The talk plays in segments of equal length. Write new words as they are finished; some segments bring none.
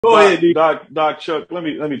Go ahead, D. Doc Chuck, let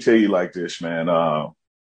me tell you like this, man.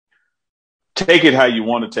 Take it how you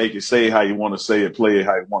want to take it, say it how you want to say it, play it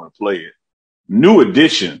how you want to play it. New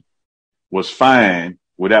Edition was fine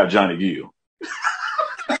without Johnny Gill.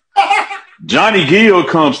 Johnny Gill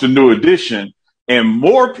comes to New Edition, and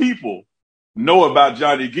more people know about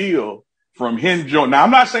Johnny Gill from him. Now, I'm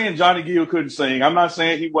not saying Johnny Gill couldn't sing. I'm not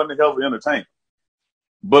saying he wasn't a hell of an entertainer.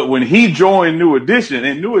 But when he joined New Edition,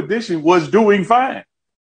 and New Edition was doing fine.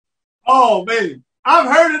 Oh, man. I've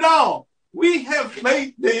heard it all. We have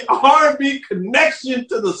made the R&B connection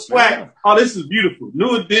to the SWAC. Yeah. Oh, this is beautiful.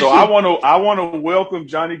 New Edition. So I want to welcome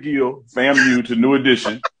Johnny Gill, FAMU, to New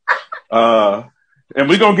Edition. And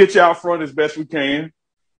we're going to get you out front as best we can.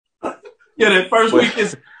 Yeah, that first week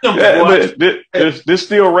is simple, this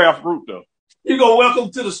still Ralph Root, though. You're going to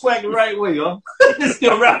welcome to the SWAC the right way, huh? It's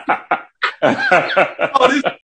still Ralph. Oh, this